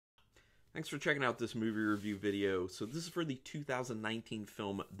Thanks for checking out this movie review video. So this is for the 2019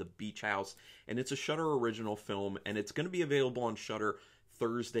 film The Beach House, and it's a Shudder original film, and it's going to be available on Shudder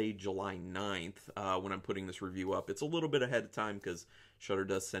Thursday, July 9th, when I'm putting this review up. It's a little bit ahead of time because Shudder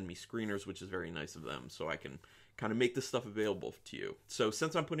does send me screeners, which is very nice of them, so I can kind of make this stuff available to you. So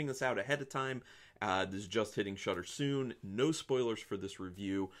since I'm putting this out ahead of time, this is just hitting Shudder soon. No spoilers for this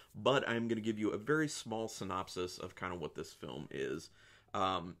review, but I'm going to give you a very small synopsis of kind of what this film is.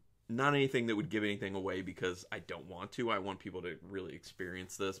 Not anything that would give anything away because I don't want to. I want people to really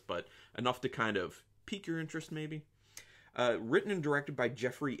experience this, but enough to kind of pique your interest maybe. Written and directed by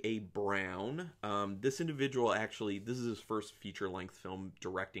Jeffrey A. Brown. This individual actually, this is his first feature-length film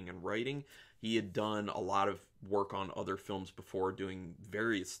directing and writing. He had done a lot of work on other films before, doing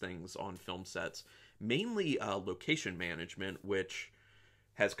various things on film sets, mainly location management, which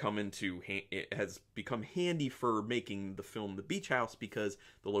has has become handy for making the film The Beach House because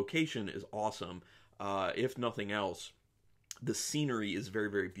the location is awesome. If nothing else, the scenery is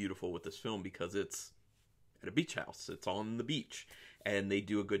very, very beautiful with this film because it's at a beach house. It's on the beach, and they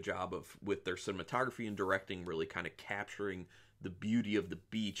do a good job of, with their cinematography and directing, really kind of capturing the beauty of the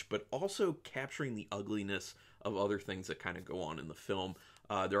beach, but also capturing the ugliness of other things that kind of go on in the film.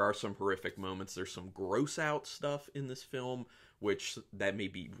 There are some horrific moments. There's some gross out stuff in this film, which that may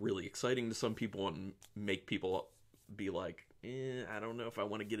be really exciting to some people and make people be like, I don't know if I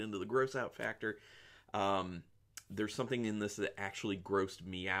want to get into the gross out factor. There's something in this that actually grossed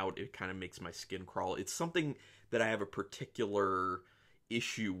me out. It kind of makes my skin crawl. It's something that I have a particular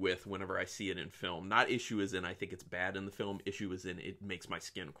issue with whenever I see it in film. Not issue as in I think it's bad in the film. Issue as in it makes my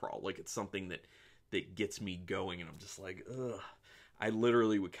skin crawl. Like it's something that gets me going, and I'm just like, ugh. I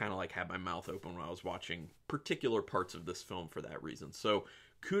literally would kind of like have my mouth open when I was watching particular parts of this film for that reason. So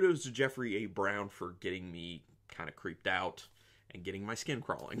kudos to Jeffrey A. Brown for getting me kind of creeped out and getting my skin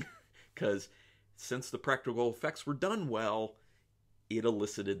crawling. Because since the practical effects were done well, it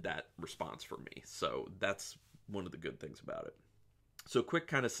elicited that response from me. So that's one of the good things about it. So quick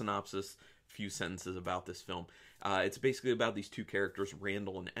kind of synopsis, few sentences about this film. It's basically about these two characters,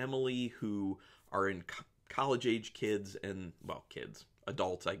 Randall and Emily, who are in college-age kids and, well, kids,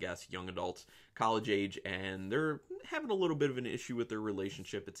 adults, I guess, young adults, college age, and they're having a little bit of an issue with their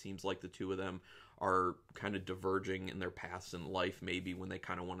relationship. It seems like the two of them are kind of diverging in their paths in life, maybe when they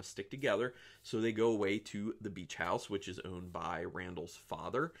kind of want to stick together. So they go away to the beach house, which is owned by Randall's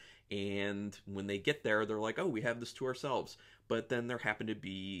father, and when they get there, they're like, oh, we have this to ourselves. But then there happen to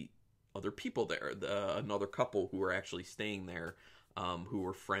be other people there, another couple who are actually staying there, who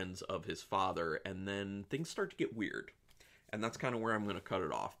were friends of his father, and then things start to get weird. And that's kind of where I'm going to cut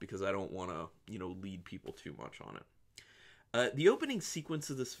it off because I don't want to, lead people too much on it. The opening sequence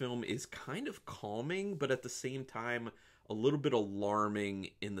of this film is kind of calming, but at the same time, a little bit alarming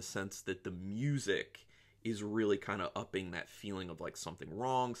in the sense that the music is really kind of upping that feeling of like something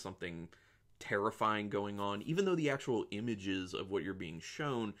wrong, something terrifying going on, even though the actual images of what you're being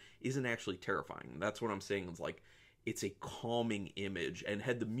shown isn't actually terrifying. That's what I'm saying. It's like, it's a calming image, and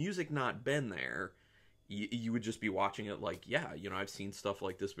had the music not been there, you would just be watching it like, yeah, I've seen stuff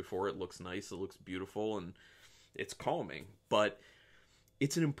like this before. It looks nice, it looks beautiful, and it's calming. But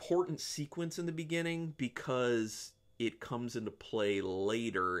it's an important sequence in the beginning because it comes into play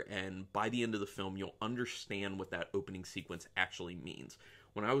later, and by the end of the film, you'll understand what that opening sequence actually means.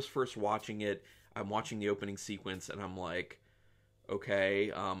 When I was first watching it, I'm watching the opening sequence, and I'm like,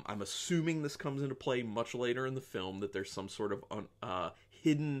 okay, I'm assuming this comes into play much later in the film, that there's some sort of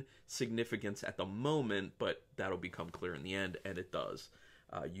hidden significance at the moment, but that'll become clear in the end, and it does.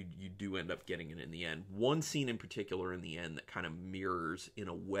 You do end up getting it in the end. One scene in particular in the end that kind of mirrors, in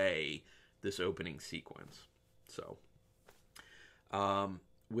a way, this opening sequence. So,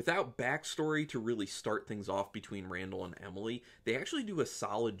 without backstory to really start things off between Randall and Emily, they actually do a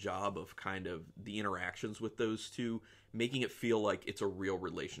solid job of kind of the interactions with those two, making it feel like it's a real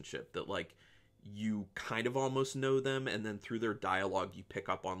relationship, that like you kind of almost know them, and then through their dialogue you pick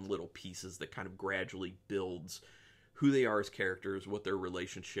up on little pieces that kind of gradually builds who they are as characters, what their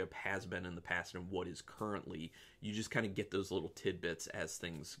relationship has been in the past, and what is currently. You just kind of get those little tidbits as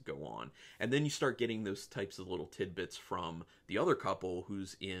things go on. And then you start getting those types of little tidbits from the other couple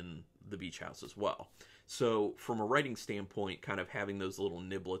who's in the beach house as well. So from a writing standpoint, kind of having those little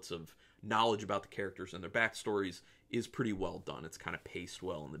niblets of knowledge about the characters and their backstories is pretty well done. It's kind of paced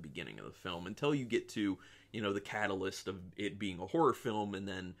well in the beginning of the film until you get to, the catalyst of it being a horror film, and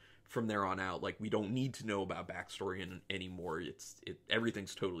then from there on out, like, we don't need to know about backstory anymore.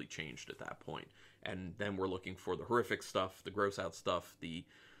 Everything's totally changed at that point. And then we're looking for the horrific stuff, the gross out stuff, the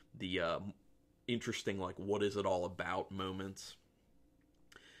interesting, like, what is it all about moments.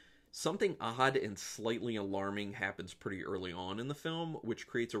 Something odd and slightly alarming happens pretty early on in the film, which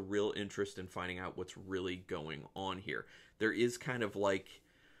creates a real interest in finding out what's really going on here. There is kind of like,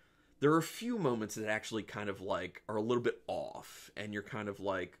 there are a few moments that actually kind of like are a little bit off, and you're kind of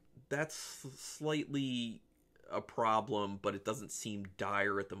like, that's slightly a problem, but it doesn't seem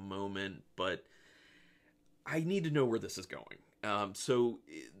dire at the moment, but I need to know where this is going.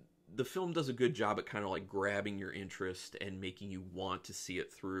 The film does a good job at kind of like grabbing your interest and making you want to see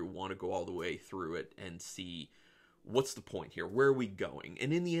it through, want to go all the way through it and see what's the point here? Where are we going?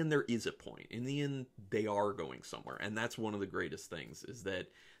 And in the end, there is a point. In the end, they are going somewhere. And that's one of the greatest things, is that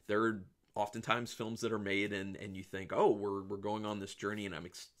there are oftentimes films that are made and you think, oh, we're going on this journey and I'm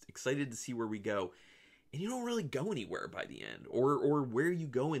excited to see where we go. And you don't really go anywhere by the end. Or where you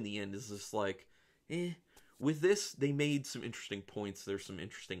go in the end is just like, eh. With this, they made some interesting points. There's some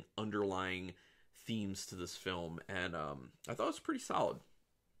interesting underlying themes to this film, and I thought it was pretty solid.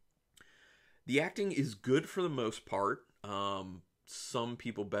 The acting is good for the most part. Some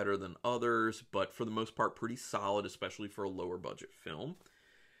people better than others, but for the most part, pretty solid, especially for a lower budget film.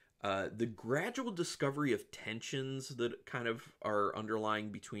 The gradual discovery of tensions that kind of are underlying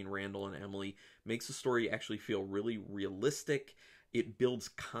between Randall and Emily makes the story actually feel really realistic. It builds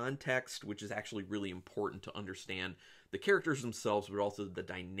context, which is actually really important to understand the characters themselves, but also the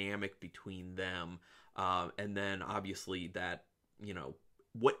dynamic between them. And then obviously that,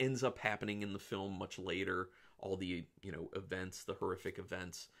 what ends up happening in the film much later, all the, events, the horrific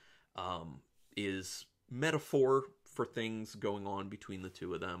events, is metaphor for things going on between the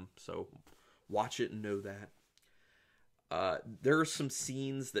two of them. So watch it and know that. There are some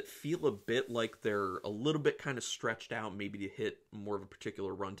scenes that feel a bit like they're a little bit kind of stretched out, maybe to hit more of a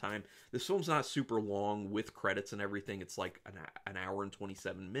particular runtime. This film's not super long with credits and everything. It's like an hour and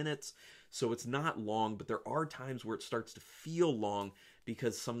 27 minutes, so it's not long, but there are times where it starts to feel long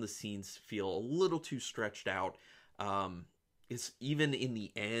because some of the scenes feel a little too stretched out. It's even in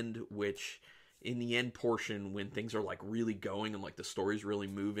the end, which in the end portion, when things are like really going and like the story's really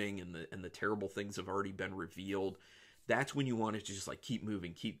moving and the terrible things have already been revealed, that's when you want it to just like keep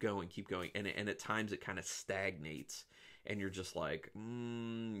moving, keep going, and at times it kind of stagnates, and you're just like,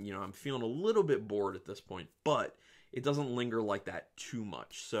 I'm feeling a little bit bored at this point, but it doesn't linger like that too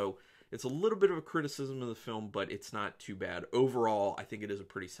much. So it's a little bit of a criticism of the film, but it's not too bad. Overall, I think it is a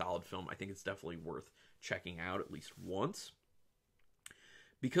pretty solid film. I think it's definitely worth checking out at least once.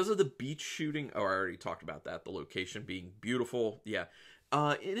 Because of the beach shooting, I already talked about that, the location being beautiful, yeah.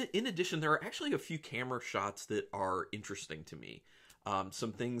 In addition, there are actually a few camera shots that are interesting to me.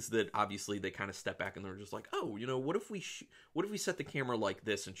 Some things that obviously they kind of step back and they're just like, oh, what if we set the camera like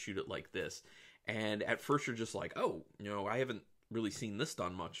this and shoot it like this? And at first you're just like, oh, I haven't really seen this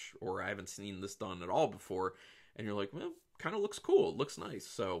done much, or I haven't seen this done at all before. And you're like, well, kind of looks cool. It looks nice.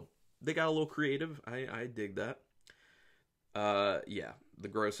 So they got a little creative. I dig that. Yeah, the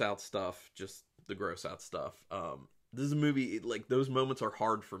gross out stuff, just the gross out stuff. This is a movie, like, those moments are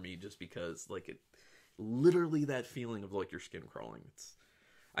hard for me just because, like, it literally that feeling of, like, your skin crawling.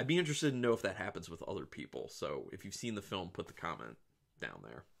 I'd be interested to know if that happens with other people. So if you've seen the film, put the comment down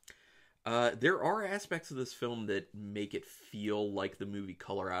there. There are aspects of this film that make it feel like the movie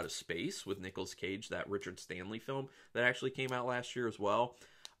Color Out of Space with Nicolas Cage, that Richard Stanley film that actually came out last year as well.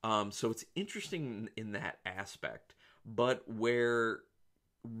 So it's interesting in that aspect. But where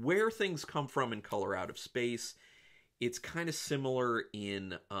things come from in Color Out of Space, it's kind of similar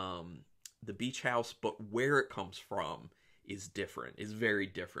in The Beach House, but where it comes from is different, is very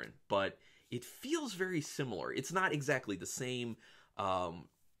different. But it feels very similar. It's not exactly the same.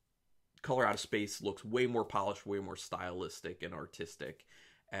 Color Out of Space looks way more polished, way more stylistic and artistic.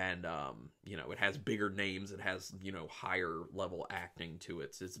 And, it has bigger names. It has, higher level acting to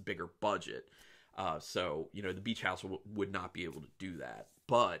it. It's a bigger budget. So, the Beach House would not be able to do that.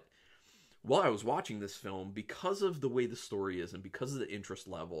 But while I was watching this film, because of the way the story is and because of the interest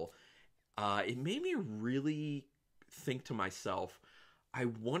level, it made me really think to myself, I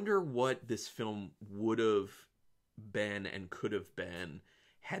wonder what this film would have been and could have been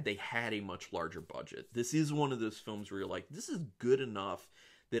had they had a much larger budget. This is one of those films where you're like, this is good enough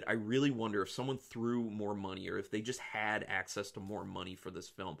that I really wonder if someone threw more money or if they just had access to more money for this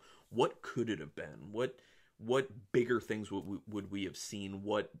film, what could it have been? What bigger things would we have seen?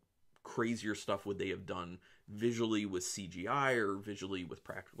 What crazier stuff would they have done visually with CGI or visually with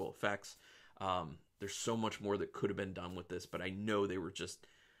practical effects? There's so much more that could have been done with this, but I know they were just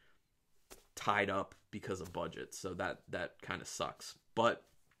tied up because of budget, so that kind of sucks. But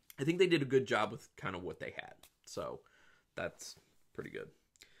I think they did a good job with kind of what they had, so that's pretty good.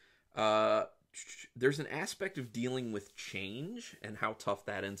 there's an aspect of dealing with change and how tough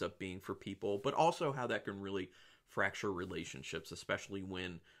that ends up being for people, but also how that can really fracture relationships, especially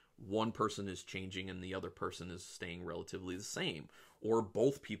when one person is changing and the other person is staying relatively the same, or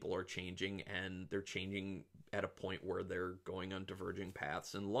both people are changing and they're changing at a point where they're going on diverging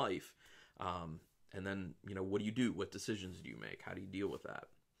paths in life. And then, what do you do? What decisions do you make? How do you deal with that?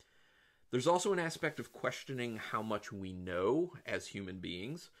 There's also an aspect of questioning how much we know as human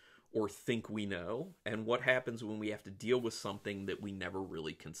beings, or think we know, and what happens when we have to deal with something that we never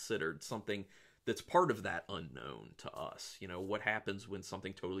really considered, something that's part of that unknown to us. What happens when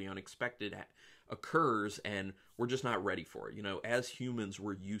something totally unexpected occurs and we're just not ready for it? As humans,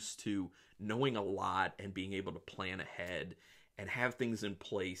 we're used to knowing a lot and being able to plan ahead and have things in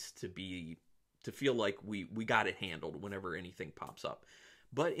place to feel like we got it handled whenever anything pops up.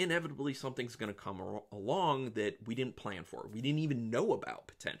 But inevitably, something's going to come along that we didn't plan for. We didn't even know about,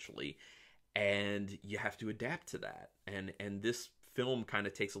 potentially. And you have to adapt to that. And this film kind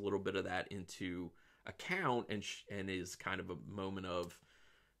of takes a little bit of that into account and is kind of a moment of,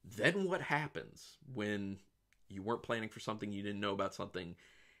 then what happens when you weren't planning for something, you didn't know about something,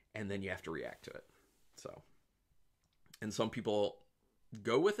 and then you have to react to it. So, and some people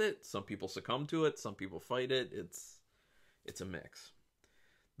go with it, some people succumb to it, some people fight it. It's a mix.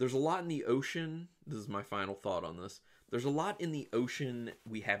 There's a lot in the ocean. This is my final thought on this. There's a lot in the ocean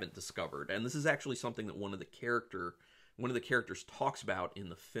we haven't discovered, and this is actually something that one of the characters talks about in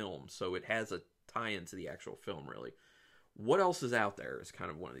the film, so it has a tie-in to the actual film, really. What else is out there is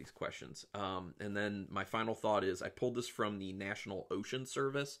kind of one of these questions. And then my final thought is, I pulled this from the National Ocean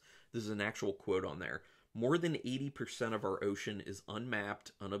Service. This is an actual quote on there. More than 80% of our ocean is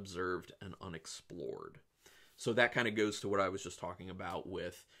unmapped, unobserved, and unexplored. So that kind of goes to what I was just talking about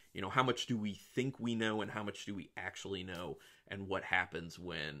with, how much do we think we know and how much do we actually know, and what happens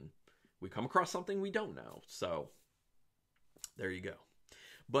when we come across something we don't know. So there you go.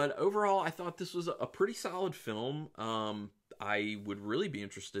 But overall, I thought this was a pretty solid film. I would really be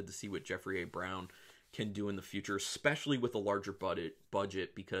interested to see what Jeffrey A. Brown can do in the future, especially with a larger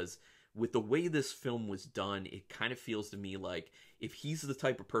budget, because with the way this film was done, it kind of feels to me like if he's the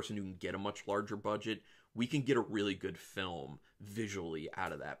type of person who can get a much larger budget, we can get a really good film visually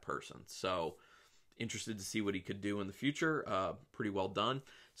out of that person. So interested to see what he could do in the future. Pretty well done.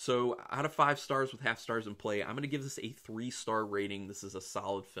 So out of 5 stars with half stars in play, I'm going to give this a 3-star rating. This is a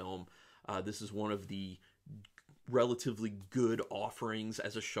solid film. This is one of the relatively good offerings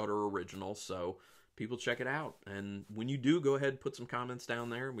as a Shudder original. So people check it out. And when you do, go ahead, put some comments down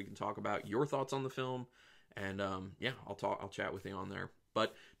there, and we can talk about your thoughts on the film. And yeah, I'll chat with you on there.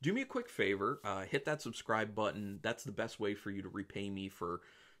 But do me a quick favor, hit that subscribe button. That's the best way for you to repay me for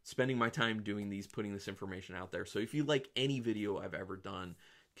spending my time doing these, putting this information out there. So if you like any video I've ever done,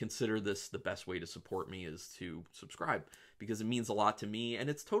 consider this the best way to support me is to subscribe, because it means a lot to me and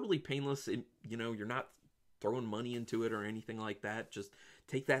it's totally painless. You're not throwing money into it or anything like that. Just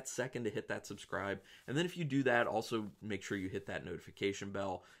take that second to hit that subscribe. And then if you do that, also make sure you hit that notification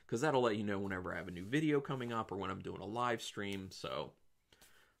bell, because that'll let you know whenever I have a new video coming up or when I'm doing a live stream. So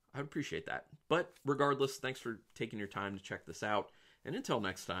I'd appreciate that. But regardless, thanks for taking your time to check this out. And until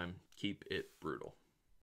next time, keep it brutal.